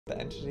The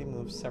entity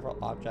moves several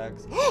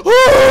objects.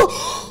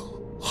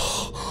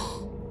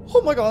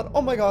 Oh my god,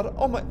 oh my god,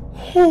 oh my...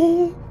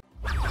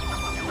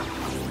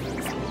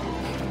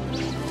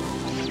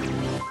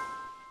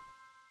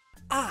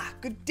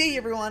 Good day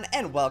everyone,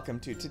 and welcome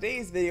to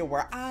today's video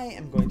where I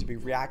am going to be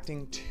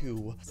reacting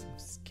to some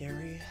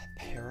scary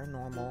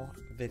paranormal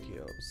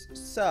videos.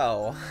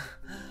 So,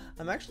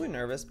 I'm actually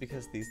nervous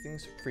because these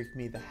things freak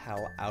me the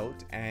hell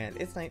out, and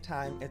it's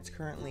nighttime. It's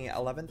currently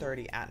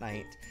 11:30 at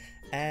night,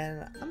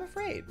 and I'm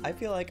afraid. I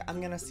feel like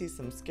I'm gonna see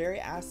some scary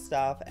ass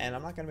stuff, and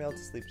I'm not gonna be able to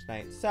sleep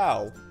tonight.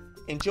 So,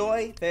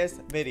 enjoy this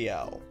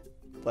video.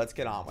 Let's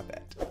get on with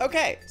it.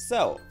 Okay,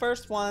 so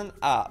first one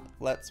up.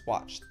 Let's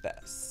watch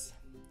this.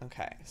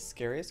 Okay,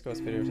 scariest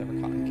ghost videos ever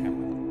caught on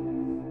camera.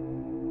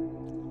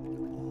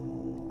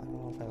 Oh, I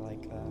don't know if I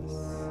like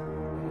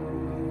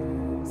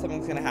this.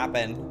 Something's gonna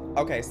happen.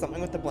 Okay, something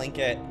with the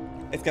blanket.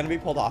 It's gonna be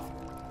pulled off.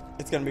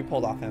 It's gonna be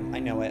pulled off him. I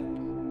know it. Oh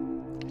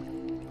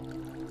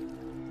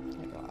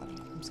my god,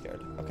 I'm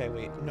scared. Okay,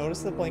 wait.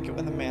 Notice the blanket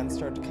when the man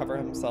started to cover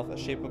himself. A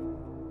shape of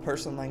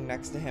person lying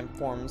next to him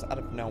forms out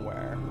of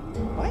nowhere.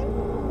 What?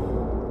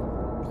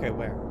 Okay,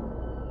 where?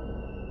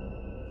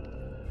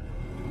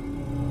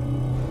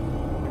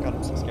 God,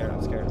 I'm so scared.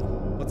 I'm scared.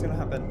 What's gonna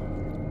happen?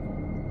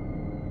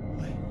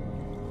 What?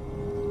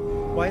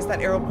 Why is that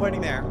arrow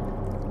pointing there?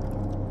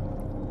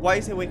 Why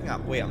is he waking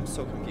up? Wait, I'm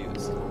so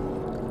confused.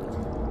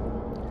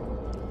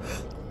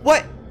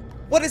 What?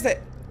 What is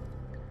it?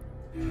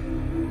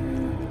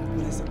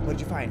 What is it? What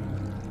did you find?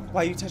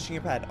 Why are you touching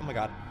your bed? Oh my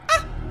god.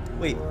 Ah!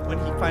 Wait, when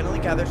he finally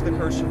gathers the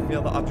courage to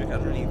reveal the object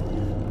underneath.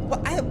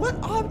 What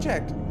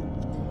object?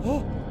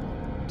 Oh.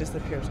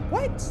 Disappears.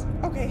 What?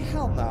 Okay,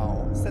 hell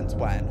no. Since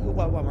when? Who,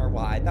 what, when, or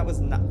why? That was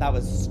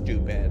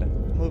stupid.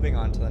 Moving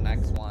on to the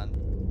next one.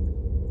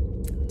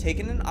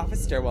 Taken in an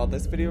office stairwell,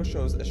 this video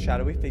shows a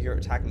shadowy figure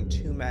attacking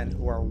two men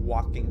who are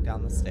walking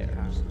down the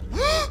stairs.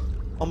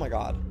 Oh my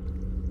god.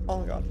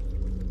 Oh my god.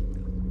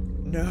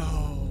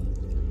 No.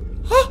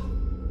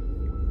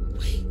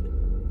 Wait.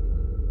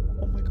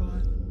 Oh my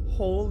god.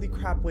 Holy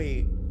crap,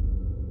 wait.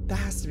 That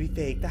has to be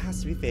fake. That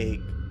has to be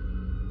fake.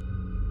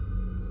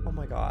 Oh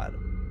my god.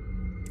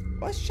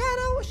 What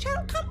shadow?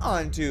 Shadow? Come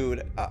on,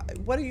 dude.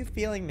 What are you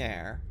feeling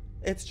there?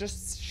 It's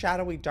just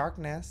shadowy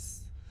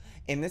darkness.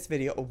 In this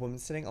video, a woman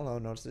sitting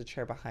alone notices a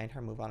chair behind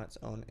her move on its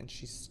own, and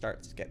she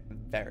starts to get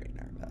very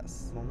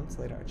nervous. Moments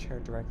later, a chair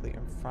directly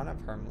in front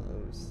of her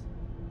moves.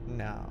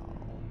 No.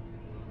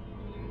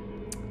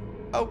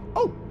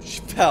 Oh,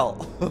 she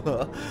fell.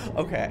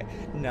 Okay.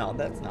 No,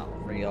 that's not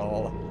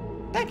real.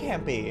 That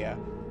can't be.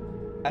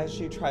 As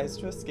she tries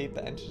to escape,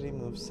 the entity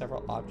moves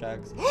several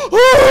objects.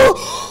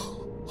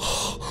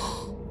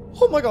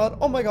 Oh my god,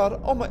 oh my god,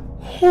 oh my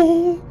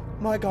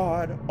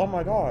god, oh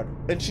my god.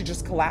 And she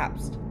just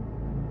collapsed.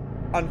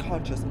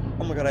 Unconscious.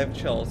 Oh my god, I have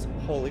chills.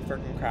 Holy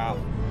freaking crap.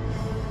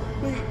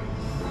 Wait.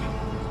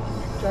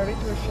 Driving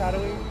through a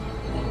shadowy...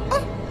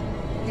 Ah!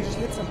 He just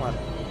hit someone.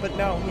 But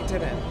no, he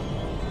didn't.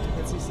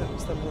 As he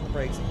steps on the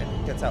brakes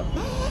and gets out.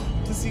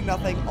 To see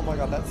nothing. Oh my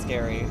god, that's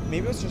scary.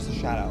 Maybe it was just a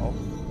shadow.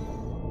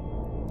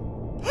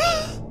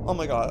 Oh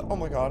my god, oh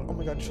my god, oh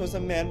my god. Shows a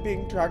man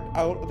being dragged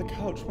out of the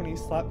couch when he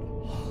slept.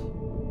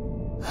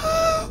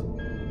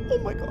 Oh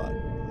my god,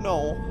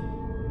 no.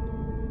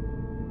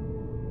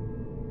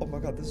 Oh my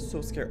god, this is so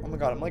scary. Oh my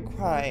god, I'm like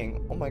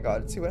crying. Oh my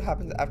god, see what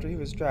happens after he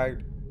was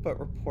dragged, but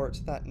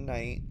reports that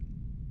night.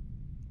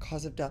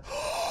 Cause of death.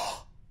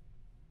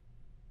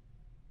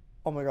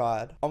 Oh my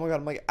god,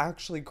 I'm like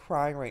actually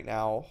crying right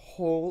now.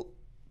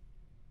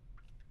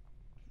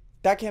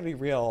 That can't be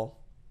real.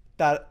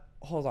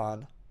 Hold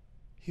on.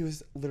 He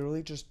was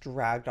literally just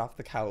dragged off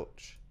the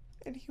couch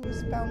and he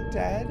was found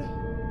dead.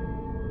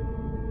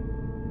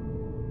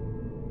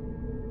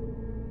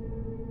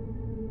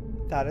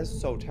 That is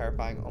so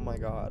terrifying. Oh my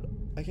god.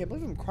 I can't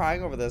believe I'm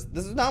crying over this.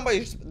 This is not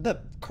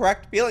the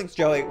correct feelings,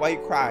 Joey. Why are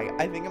you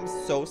crying? I think I'm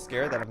so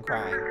scared that I'm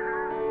crying.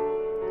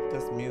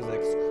 This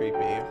music's creepy.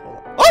 Hold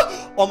on.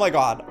 Oh! Oh my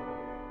god.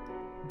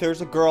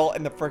 There's a girl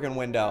in the freaking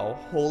window.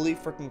 Holy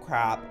freaking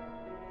crap.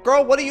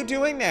 Girl, what are you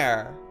doing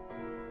there?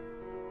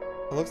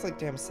 It looks like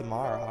damn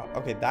Samara.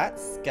 Okay,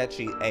 that's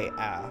sketchy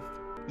AF.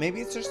 Maybe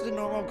it's just a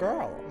normal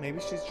girl. Maybe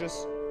she's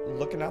just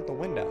looking out the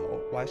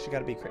window. Why she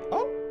gotta be crazy?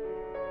 Oh!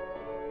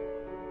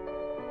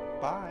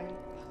 Bye.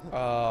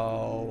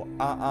 Oh,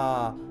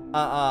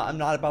 I'm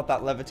not about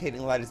that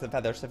levitating light as a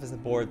feather, stiff as a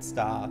board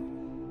stuff.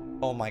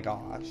 Oh my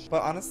gosh.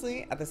 But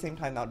honestly, at the same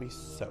time, that would be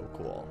so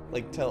cool.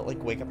 Like, to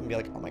like wake up and be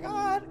like, oh my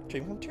god,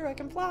 dream come true, I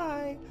can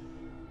fly.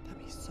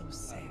 That'd be so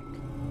sick.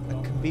 A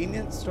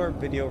convenience store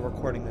video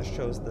recording that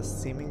shows the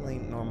seemingly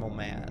normal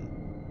man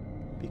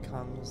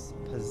becomes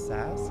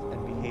possessed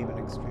and behave in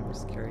extremely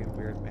scary and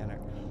weird manner.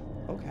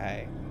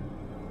 Okay.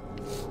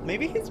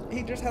 Maybe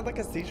he just had like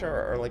a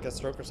seizure or like a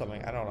stroke or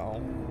something. I don't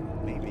know.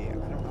 Maybe. I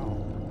don't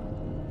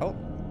know. Oh,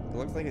 it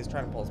looks like he's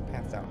trying to pull his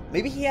pants down.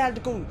 Maybe he had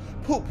to go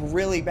poop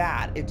really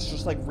bad. It's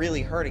just like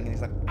really hurting and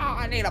he's like, ah,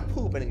 I need a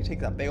poop. And he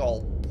takes that big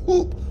old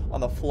poop on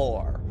the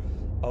floor.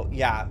 Oh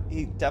yeah,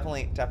 he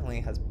definitely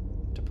has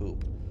to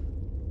poop.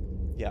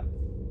 Yeah.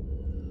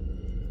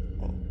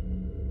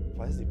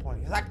 What is he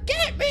pointing? He's like,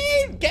 get me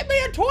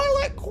a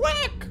toilet,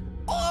 quick!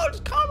 Oh, it's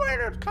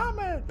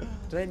coming.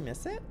 Did I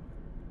miss it?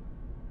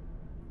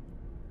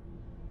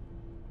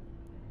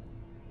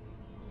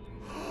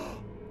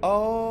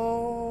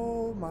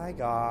 Oh my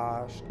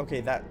gosh. Okay,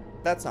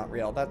 that's not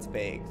real. That's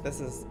fake.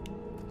 This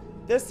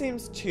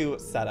seems too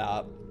set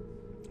up.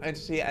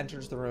 Entity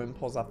enters the room,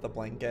 pulls off the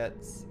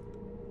blankets.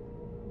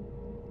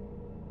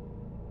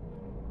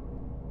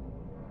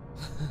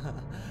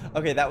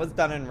 Okay, that was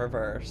done in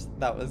reverse.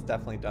 That was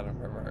definitely done in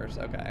reverse.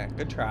 Okay,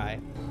 good try.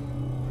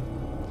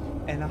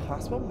 In a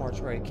hospital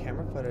mortuary,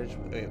 camera footage.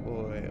 Wait,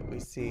 we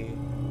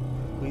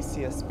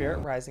see a spirit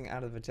rising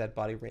out of a dead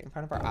body right in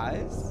front of our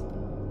eyes.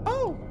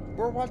 Oh,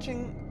 we're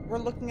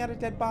looking at a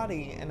dead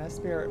body and a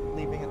spirit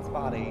leaving its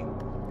body.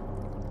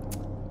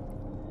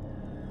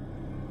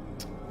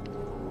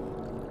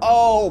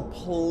 Oh,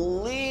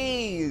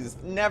 please.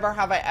 Never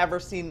have I ever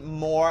seen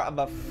more of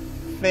a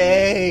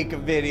fake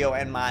video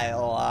in my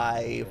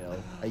life.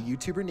 A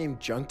YouTuber named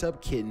Junked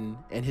Up Kitten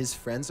and his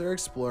friends are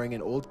exploring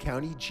an old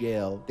county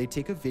jail. They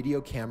take a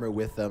video camera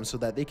with them so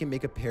that they can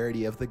make a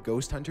parody of the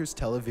Ghost Hunters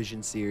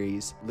television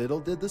series. Little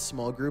did the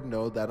small group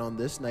know that on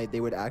this night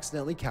they would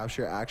accidentally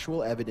capture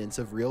actual evidence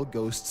of real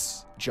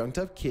ghosts. Junked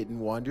Up Kitten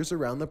wanders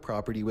around the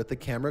property with the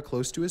camera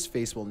close to his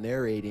face while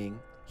narrating.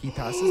 He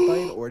passes by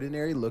an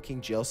ordinary-looking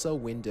jail cell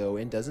window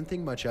and doesn't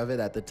think much of it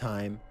at the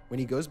time. When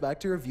he goes back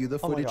to review the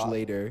footage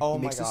later, he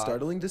makes a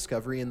startling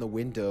discovery in the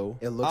window.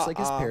 It looks like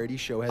his parody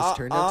show has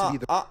turned out to be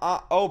the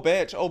oh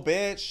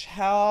bitch,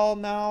 hell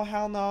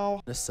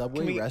no. a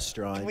Subway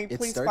restaurant.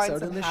 It starts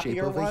out in the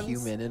shape of a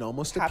human and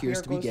almost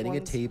appears to be getting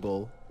a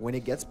table. When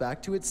it gets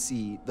back to its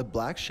seat, the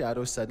black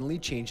shadow suddenly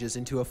changes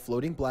into a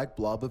floating black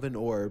blob of an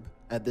orb.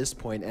 At this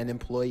point, an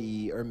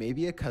employee or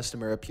maybe a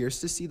customer appears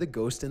to see the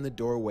ghost in the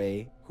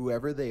doorway.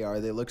 Whoever they are,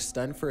 they look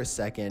stunned for a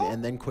second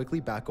and then quickly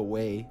back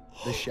away.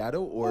 The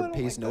shadow orb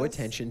pays no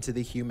attention to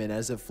the human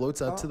as it floats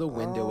up to the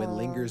window and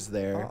lingers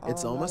there.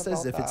 It's almost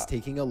as if it's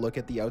taking a look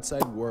at the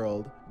outside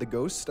world. The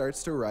ghost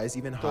starts to rise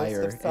even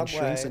higher and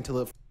shrinks until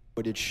it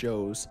footage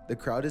shows. The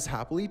crowd is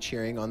happily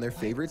cheering on their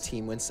favorite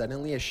team when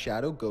suddenly a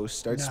shadow ghost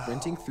starts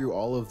sprinting through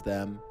all of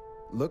them.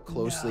 Look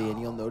closely and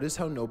you'll notice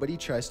how nobody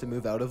tries to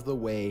move out of the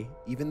way.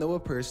 Even though a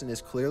person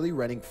is clearly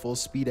running full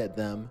speed at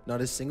them,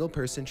 not a single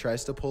person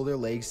tries to pull their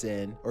legs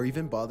in or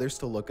even bothers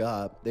to look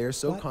up. They are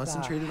so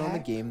concentrated on the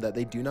game that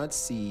they do not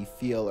see,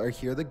 feel, or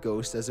hear the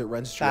ghost as it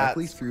runs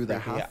directly through the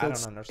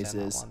half-filled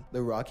spaces.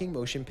 The rocking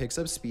motion picks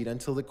up speed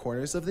until the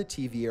corners of the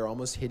TV are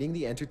almost hitting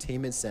the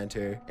entertainment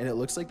center, and it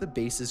looks like the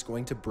base is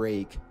going to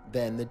break.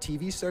 Then the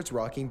TV starts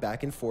rocking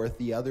back and forth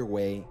the other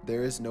way.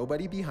 There is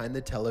nobody behind the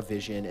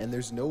television, and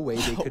there's no way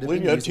they could have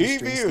been using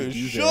strings to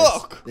do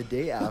this. The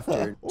day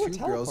after, two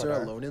girls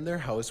are alone in their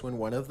house when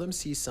one of them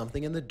sees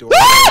something in the doorway.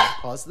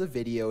 Pause the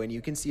video, and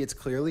you can see it's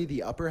clearly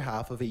the upper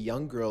half of a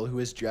young girl who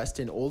is dressed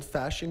in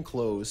old-fashioned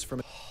clothes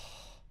from.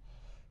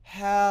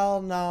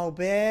 Hell no,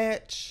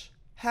 bitch.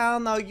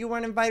 Hell no, you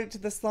weren't invited to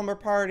the slumber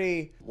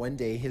party. One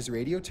day, his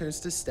radio turns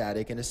to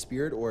static and a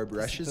spirit orb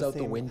rushes out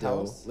the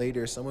window.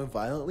 Later, someone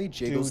violently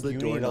jiggles the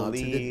doorknob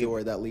to the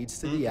door that leads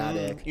to the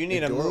attic. You need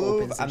to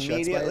move opens and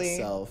shuts by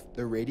itself.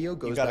 The radio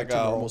goes back to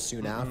normal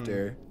soon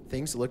after.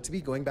 Things look to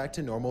be going back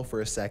to normal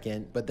for a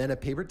second, but then a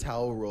paper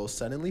towel roll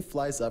suddenly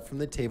flies up from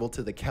the table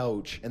to the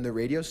couch, and the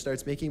radio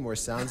starts making more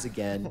sounds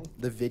again.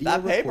 The video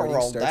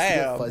recording starts to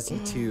get fuzzy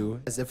too,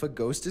 as if a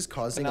ghost is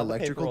causing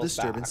electrical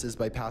disturbances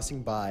by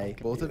passing by.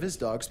 Both of his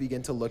dogs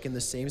begin to look in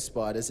the same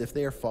spot as if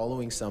they are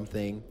following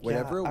something.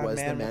 Whatever it was,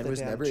 the man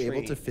was never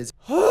able to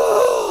physically.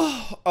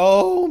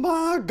 Oh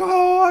my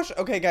gosh.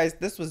 Okay, guys,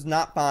 this was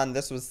not fun.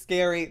 This was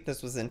scary.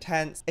 This was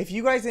intense. If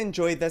you guys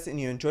enjoyed this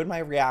and you enjoyed my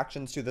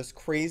reactions to this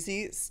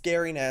crazy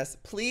scariness,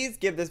 please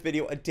give this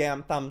video a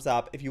damn thumbs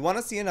up. If you want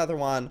to see another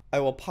one, I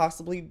will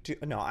possibly do,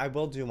 no, I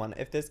will do one.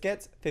 If this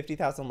gets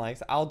 50,000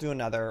 likes, I'll do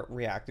another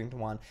reacting to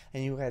one,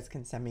 and you guys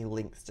can send me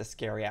links to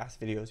scary ass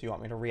videos you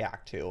want me to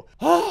react to.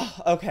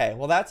 Okay,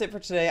 well, that's it for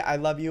today. I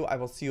love you. I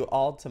will see you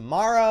all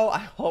tomorrow. I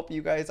hope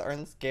you guys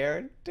aren't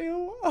scared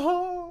too.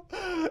 Oh,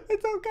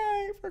 it's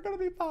okay. We're gonna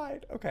be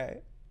fine.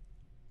 Okay.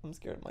 I'm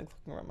scared. I'm like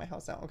looking around my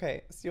house now.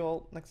 Okay. See you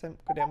all next time.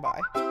 Good damn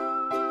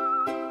bye.